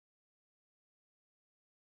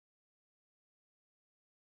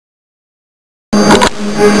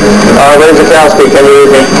Where's the Kowski? Can you read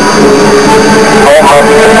me? 1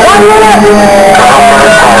 minute!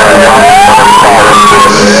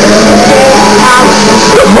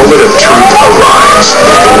 The moment of truth arrives.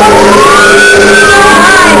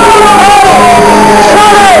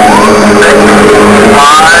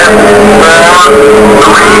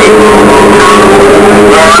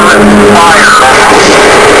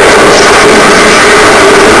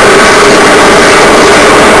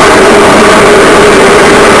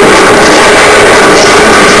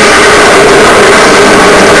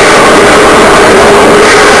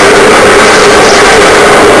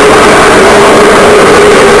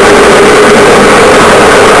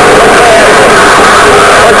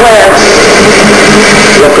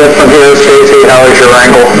 Look good from here, Stacy. How is your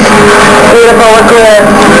angle? Beautiful, we're clear.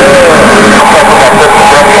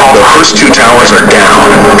 The first 2 towers are down,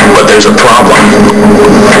 but there's a problem.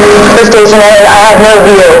 This station, I have no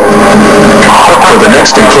view. For the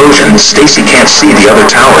next implosion, Stacy can't see the other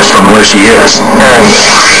towers from where she is.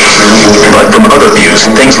 But from other views,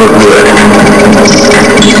 things look good.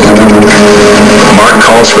 Mark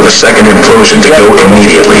calls for the second implosion to go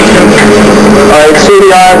immediately. Alright,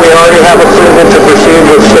 CDI, we already have approval to proceed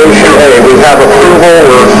with Station A. We have approval.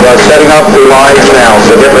 We're setting up the lines now,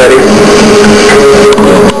 so get ready.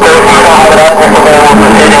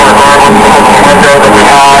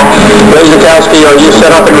 Ray Zakowski, are you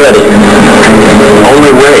set up and ready?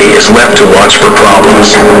 Only Ray is left to watch for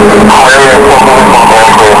problems.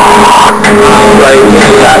 Right,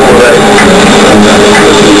 exactly ready.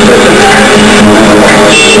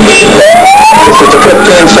 This is a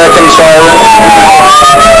 15-second siren.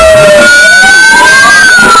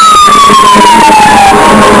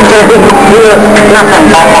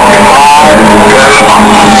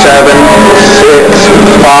 7, 6,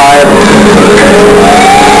 5.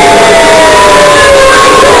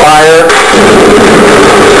 Fire.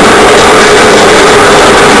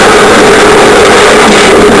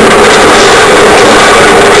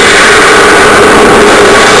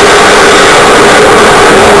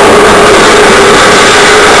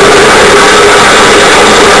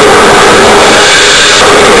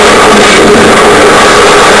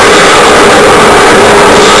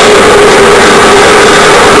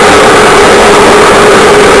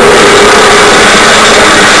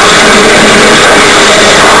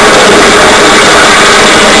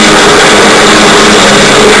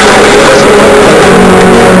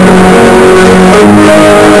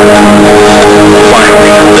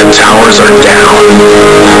 Towers are down.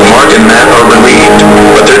 Mark and Matt are relieved,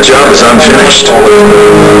 but their job is unfinished.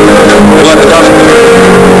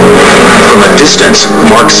 From a distance,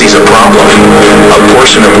 Mark sees a problem. A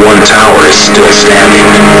portion of one tower is still standing.